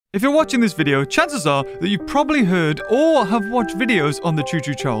If you're watching this video, chances are that you've probably heard or have watched videos on the Choo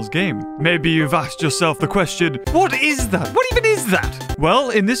Choo Charles game. Maybe you've asked yourself the question, what is that? What even is that? Well,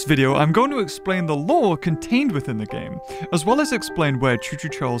 in this video, I'm going to explain the lore contained within the game, as well as explain where Choo Choo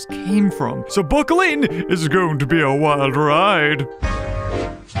Charles came from. So buckle in, it's going to be a wild ride.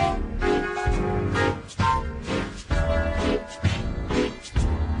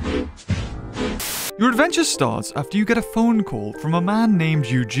 Your adventure starts after you get a phone call from a man named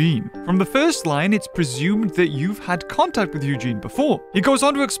Eugene. From the first line, it's presumed that you've had contact with Eugene before. He goes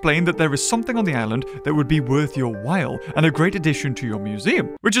on to explain that there is something on the island that would be worth your while and a great addition to your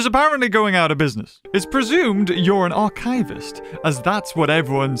museum, which is apparently going out of business. It's presumed you're an archivist, as that's what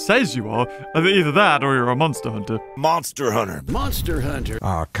everyone says you are. Either that or you're a monster hunter. Monster hunter. Monster hunter.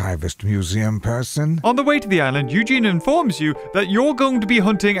 Archivist museum person. On the way to the island, Eugene informs you that you're going to be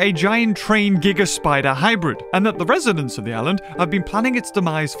hunting a giant train Giga Spider hybrid, and that the residents of the island have been planning its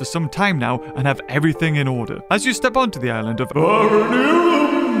demise for some time now and have everything in order. As you step onto the island of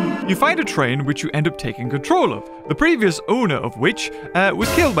you find a train which you end up taking control of, the previous owner of which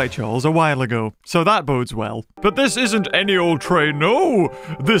was killed by Charles a while ago, so that bodes well. But this isn't any old train, no!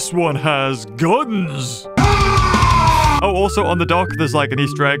 This one has guns! Oh, also on the dock, there's like an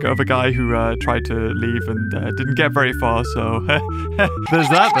Easter egg of a guy who tried to leave and didn't get very far, so there's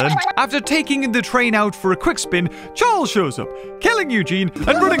that then. After taking the train out for a quick spin, Charles shows up, killing Eugene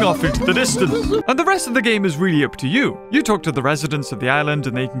and running off into the distance. And the rest of the game is really up to you. You talk to the residents of the island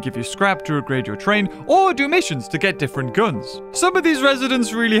and they can give you scrap to upgrade your train or do missions to get different guns. Some of these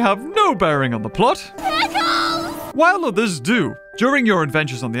residents really have no bearing on the plot, while others do. During your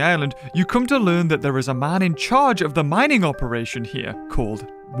adventures on the island, you come to learn that there is a man in charge of the mining operation here called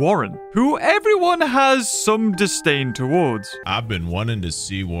Warren, who everyone has some disdain towards. I've been wanting to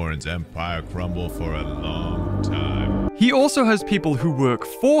see Warren's empire crumble for a long time. He also has people who work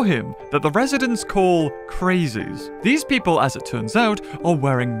for him that the residents call crazies. These people, as it turns out, are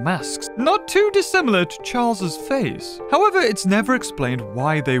wearing masks, not too dissimilar to Charles's face. However, it's never explained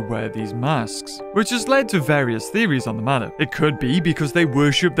why they wear these masks, which has led to various theories on the matter. It could be because they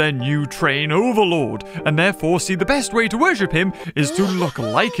worship their new train overlord, and therefore see the best way to worship him is to look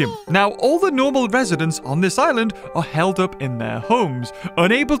like him. Now, all the normal residents on this island are held up in their homes,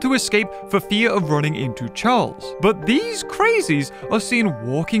 unable to escape for fear of running into Charles. But these crazies are seen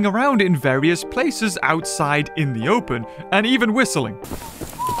walking around in various places outside in the open, and even whistling.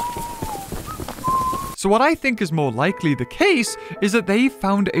 So what I think is more likely the case is that they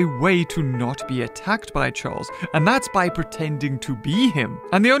found a way to not be attacked by Charles, and that's by pretending to be him.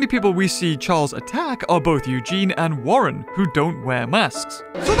 And the only people we see Charles attack are both Eugene and Warren, who don't wear masks.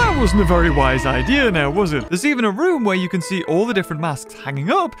 So that wasn't a very wise idea now, was it? There's even a room where you can see all the different masks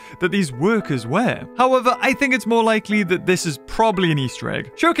hanging up that these workers wear. However, I think it's more likely that this is probably an Easter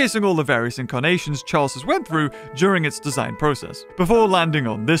egg, showcasing all the various incarnations Charles has went through during its design process, before landing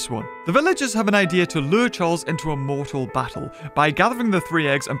on this one. The villagers have an idea to lure Charles into a mortal battle by gathering the 3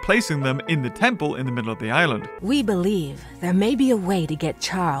 eggs and placing them in the temple in the middle of the island. We believe there may be a way to get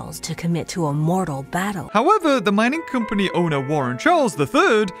Charles to commit to a mortal battle. However, the mining company owner Warren Charles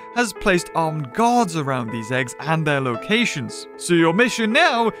III has placed armed guards around these eggs and their locations. So your mission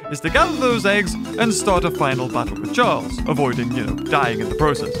now is to gather those eggs and start a final battle with Charles, avoiding, dying in the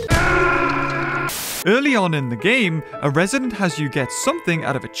process. Early on in the game, a resident has you get something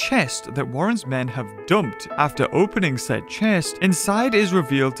out of a chest that Warren's men have dumped. After opening said chest, inside is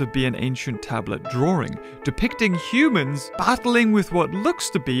revealed to be an ancient tablet drawing, depicting humans battling with what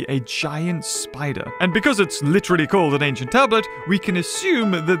looks to be a giant spider. And because it's literally called an ancient tablet, we can assume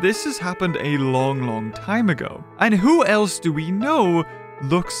that this has happened a long time ago. And who else do we know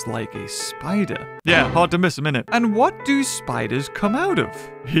looks like a spider? Yeah, hard to miss a minute. And what do spiders come out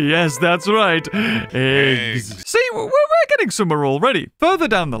of? Yes, that's right. Eggs. See, we're getting somewhere already. Further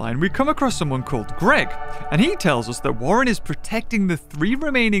down the line, we come across someone called Greg, and he tells us that Warren is protecting the 3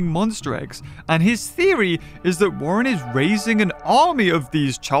 remaining monster eggs, and his theory is that Warren is raising an army of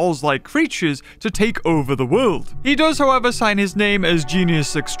these Charles-like creatures to take over the world. He does, however, sign his name as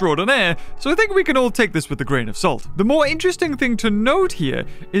Genius Extraordinaire, so I think we can all take this with a grain of salt. The more interesting thing to note here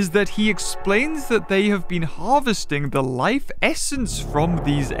is that he explains that they have been harvesting the life essence from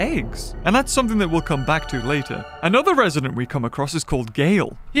these eggs. And that's something that we'll come back to later. Another resident we come across is called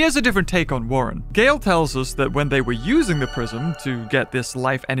Gale. He has a different take on Warren. Gale tells us that when they were using the prism to get this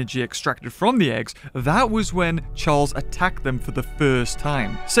life energy extracted from the eggs, that was when Charles attacked them for the first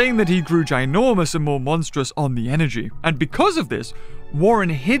time, saying that he grew ginormous and more monstrous on the energy. And because of this, Warren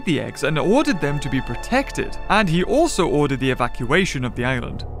hid the eggs and ordered them to be protected, and he also ordered the evacuation of the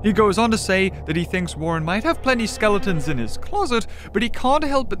island. He goes on to say that he thinks Warren might have plenty skeletons in his closet, but he can't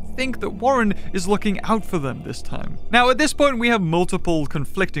help but think that Warren is looking out for them this time. Now, at this point, we have multiple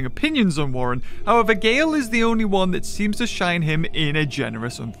conflicting opinions on Warren. However, Gale is the only one that seems to shine him in a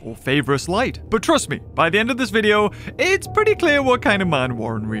generous and favorous light. But trust me, by the end of this video, it's pretty clear what kind of man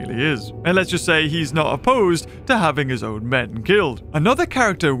Warren really is. And let's just say he's not opposed to having his own men killed. Another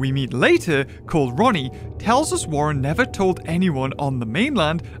character we meet later, called Ronnie, tells us Warren never told anyone on the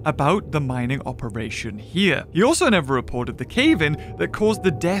mainland about the mining operation here. He also never reported the cave-in that caused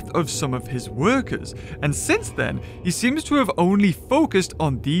the death of some of his workers, and since then, he seems to have only focused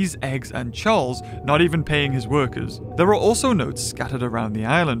on these eggs and Charles, not even paying his workers. There are also notes scattered around the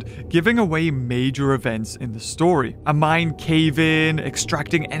island, giving away major events in the story. A mine cave-in,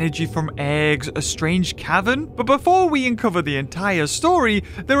 extracting energy from eggs, a strange cavern. But before we uncover the entire story,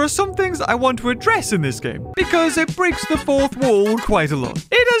 there are some things I want to address in this game, because it breaks the fourth wall quite a lot.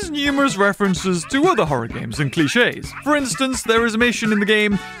 It has numerous references to other horror games and cliches. For instance, there is a mission in the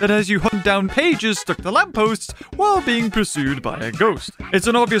game that has you hunt down pages stuck to lampposts while being pursued by a ghost. It's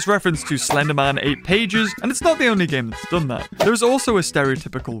an obvious reference to Slenderman 8 Pages, and it's not the only game that's done that. There's also a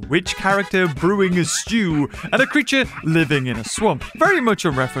stereotypical witch character brewing a stew, and a creature living in a swamp, very much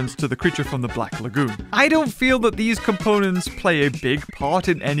a reference to the creature from the Black Lagoon. I don't feel that these components play a big part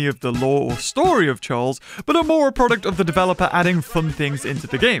in any of the lore or story of Charles, but are more a product of the developer adding fun things into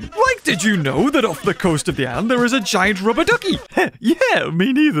the game. Like, did you know that off the coast of the island there is a giant rubber ducky? Yeah,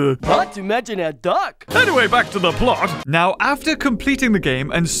 me neither. Not to mention a duck. Anyway, back to the plot. Now, after completing the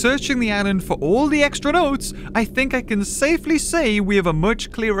game and searching the island for all the extra notes, I think I can safely say we have a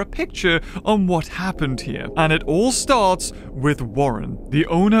much clearer picture on what happened here. And it all starts with Warren, the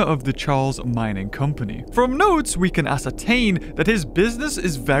owner of the Charles Mining Company. From notes, we can ascertain that his business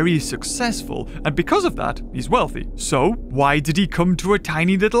is very successful, and because of that, he's wealthy. So, why did he come to a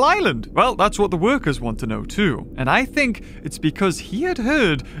tiny little island? Well, that's what the workers want to know too. And I think it's because he had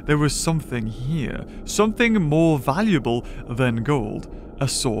heard there was something here, something more valuable than gold. A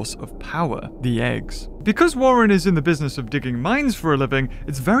source of power, the eggs. Because Warren is in the business of digging mines for a living,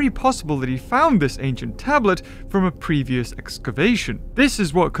 it's very possible that he found this ancient tablet from a previous excavation. This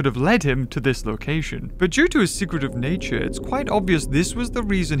is what could have led him to this location. But due to his secretive nature, it's quite obvious this was the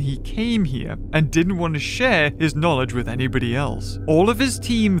reason he came here and didn't want to share his knowledge with anybody else. All of his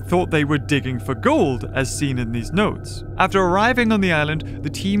team thought they were digging for gold, as seen in these notes. After arriving on the island, the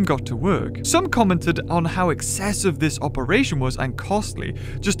team got to work. Some commented on how excessive this operation was and costly.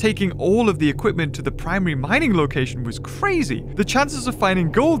 Just taking all of the equipment to the primary mining location was crazy. The chances of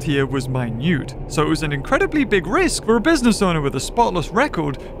finding gold here was minute, so it was an incredibly big risk for a business owner with a spotless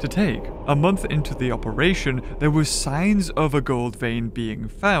record to take. A month into the operation, there were signs of a gold vein being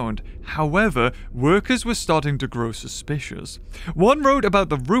found. However, workers were starting to grow suspicious. One wrote about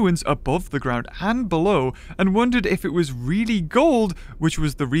the ruins above the ground and below and wondered if it was really gold, which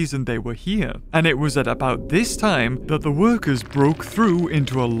was the reason they were here. And it was at about this time that the workers broke through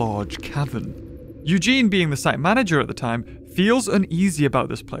into a large cavern. Eugene, being the site manager at the time, feels uneasy about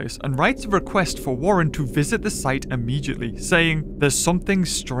this place and writes a request for Warren to visit the site immediately, saying, "There's something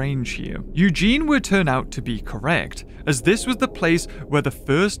strange here." Eugene would turn out to be correct, as this was the place where the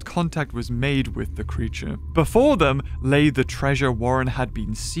first contact was made with the creature. Before them lay the treasure Warren had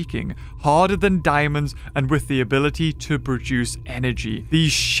been seeking, harder than diamonds and with the ability to produce energy,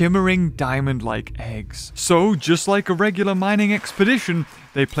 these shimmering diamond-like eggs. So, just like a regular mining expedition,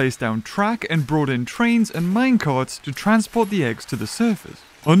 they placed down track and brought in trains and minecarts to transport the eggs to the surface.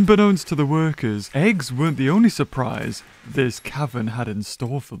 Unbeknownst to the workers, eggs weren't the only surprise this cavern had in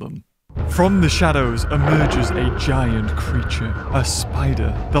store for them. From the shadows emerges a giant creature, a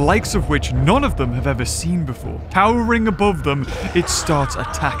spider, the likes of which none of them have ever seen before. Towering above them, it starts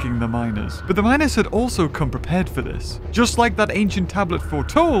attacking the miners. But the miners had also come prepared for this. Just like that ancient tablet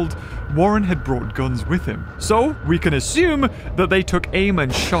foretold, Warren had brought guns with him. So, we can assume that they took aim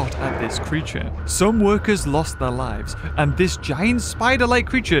and shot at this creature. Some workers lost their lives, and this giant spider-like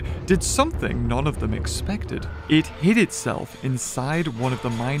creature did something none of them expected. It hid itself inside one of the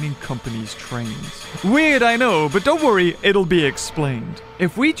mining company's trains. Weird, I know, but don't worry, it'll be explained.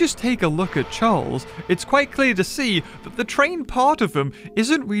 If we just take a look at Charles, it's quite clear to see that the train part of him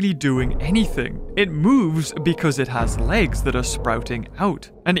isn't really doing anything. It moves because it has legs that are sprouting out.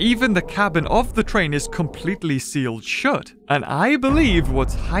 And even the the cabin of the train is completely sealed shut. And I believe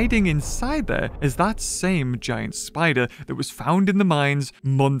what's hiding inside there is that same giant spider that was found in the mines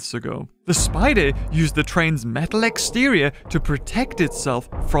months ago. The spider used the train's metal exterior to protect itself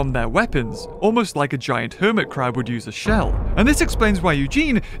from their weapons, almost like a giant hermit crab would use a shell. And this explains why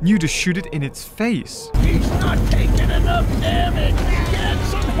Eugene knew to shoot it in its face. He's not taking enough damage. Get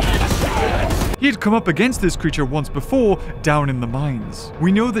some headshots. He had come up against this creature once before, down in the mines.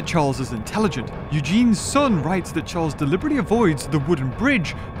 We know that Charles is intelligent. Eugene's son writes that Charles deliberately avoids the wooden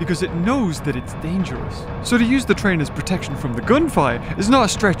bridge because it knows that it's dangerous. So to use the train as protection from the gunfire is not a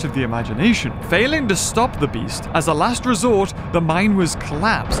stretch of the imagination. Failing to stop the beast, as a last resort, the mine was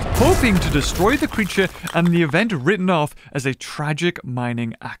collapsed, hoping to destroy the creature and the event written off as a tragic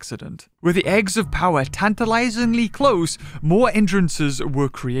mining accident. With the eggs of power tantalizingly close, more entrances were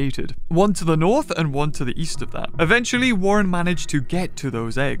created. One to the north and one to the east of that. Eventually, Warren managed to get to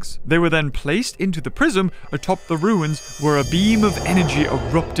those eggs. They were then placed into the prism atop the ruins where a beam of energy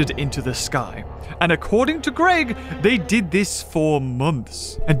erupted into the sky. And according to Greg, they did this for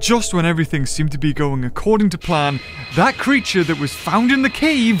months. And just when everything seemed to be going according to plan, that creature that was found in the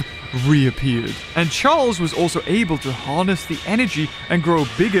cave reappeared. And Charles was also able to harness the energy and grow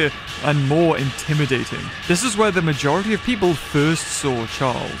bigger and more intimidating. This is where the majority of people first saw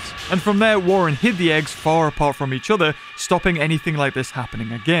Charles. And from there, Warren hid the eggs far apart from each other, stopping anything like this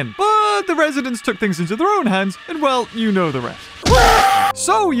happening again. But the residents took things into their own hands, and well, you know the rest.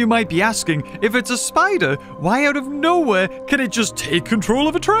 So you might be asking, if it's a spider, why out of nowhere can it just take control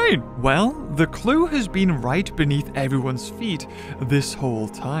of a train? Well, the clue has been right beneath everyone's feet this whole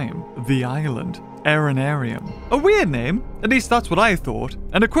time. The island. Arenarium. A weird name, at least that's what I thought,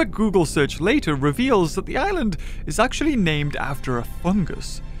 and a quick Google search later reveals that the island is actually named after a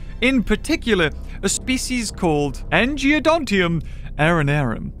fungus. In particular, a species called Angiodontium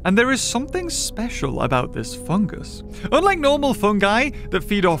arenarum, and there is something special about this fungus. Unlike normal fungi that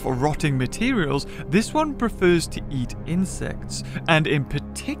feed off rotting materials, this one prefers to eat insects, and in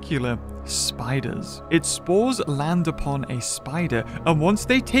particular, spiders. Its spores land upon a spider, and once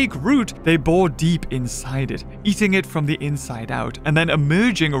they take root, they bore deep inside it, eating it from the inside out, and then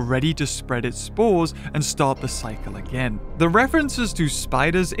emerging ready to spread its spores and start the cycle again. The references to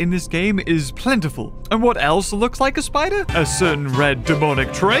spiders in this game is plentiful. And what else looks like a spider? A certain red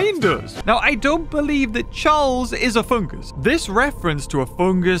demonic train does. Now, I don't believe that Charles is a fungus. This reference to a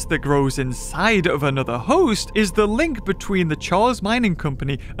fungus that grows inside of another host is the link between the Charles Mining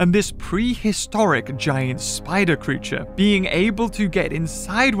Company and this prehistoric giant spider creature, being able to get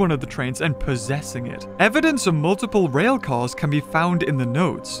inside one of the trains and possessing it. Evidence of multiple rail cars can be found in the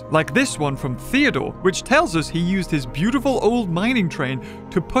notes, like this one from Theodore, which tells us he used his beautiful old mining train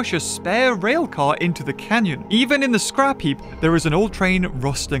to push a spare rail car into the canyon. Even in the scrap heap, there is an old train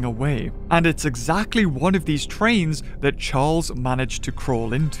rusting away, and it's exactly one of these trains that Charles managed to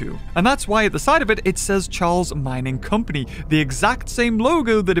crawl into. And that's why at the side of it, it says Charles Mining Company, the exact same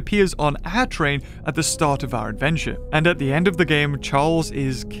logo that appears on our train at the start of our adventure. And at the end of the game, Charles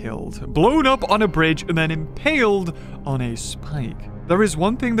is killed, blown up on a bridge, and then impaled on a spike. There is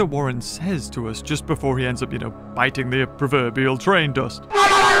one thing that Warren says to us just before he ends up, biting the proverbial train dust.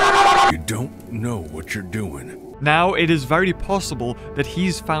 You don't know what you're doing. Now, it is very possible that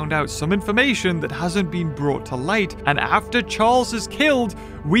he's found out some information that hasn't been brought to light, and after Charles is killed,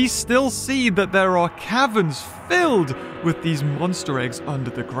 we still see that there are caverns filled with these monster eggs under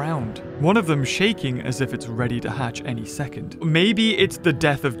the ground. One of them shaking as if it's ready to hatch any second. Maybe it's the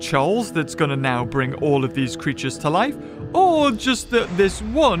death of Charles that's gonna now bring all of these creatures to life, or just that this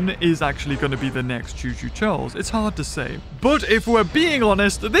one is actually gonna be the next Choo Choo Charles. It's hard to say. But if we're being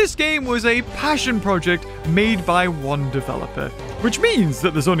honest, this game was a passion project made by one developer, which means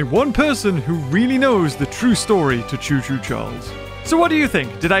that there's only one person who really knows the true story to Choo Choo Charles. So what do you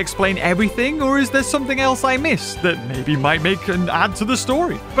think? Did I explain everything, or is there something else I missed that maybe might make an add to the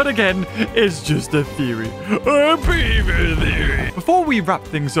story? But again, it's just a theory. A beaver theory. Before we wrap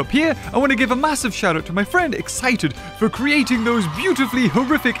things up here, I want to give a massive shout out to my friend XSEIDET for creating those beautifully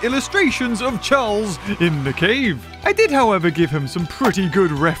horrific illustrations of Charles in the cave. I did, however, give him some pretty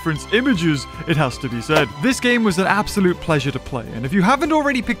good reference images, it has to be said. This game was an absolute pleasure to play, and if you haven't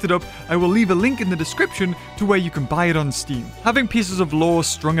already picked it up, I will leave a link in the description to where you can buy it on Steam. Having pieces of lore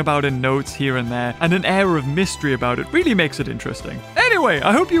strung about in notes here and there, and an air of mystery about it really makes it interesting. Anyway,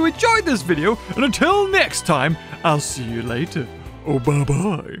 I hope you enjoyed this video, and until next time, I'll see you later. Oh,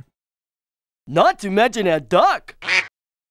 bye-bye. Not to mention a duck.